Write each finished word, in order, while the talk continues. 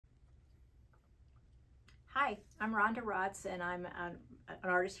Hi, I'm Rhonda Rotz, and I'm an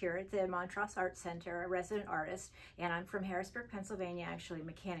artist here at the Montross Art Center, a resident artist, and I'm from Harrisburg, Pennsylvania, actually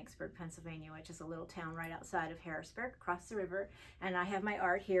Mechanicsburg, Pennsylvania, which is a little town right outside of Harrisburg, across the river, and I have my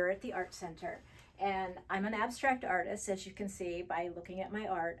art here at the Art Center. And I'm an abstract artist, as you can see by looking at my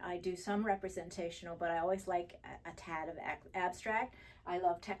art. I do some representational, but I always like a tad of abstract. I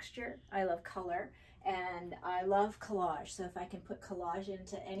love texture, I love color, and I love collage. So if I can put collage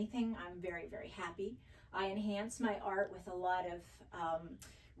into anything, I'm very, very happy. I enhance my art with a lot of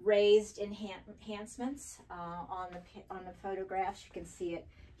raised enhancements on the photographs. You can see it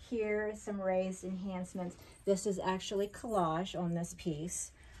here, some raised enhancements. This is actually collage on this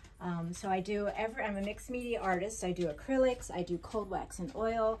piece. So I'm a mixed media artist. I do acrylics, I do cold wax and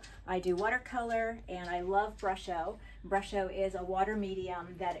oil, I do watercolor, and I love brusho. Brusho is a water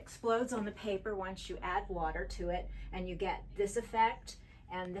medium that explodes on the paper once you add water to it, and you get this effect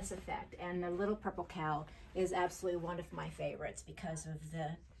and this effect. And the little purple cow is absolutely one of my favorites because of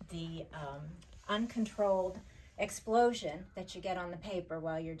the uncontrolled explosion that you get on the paper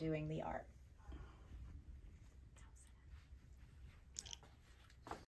while you're doing the art.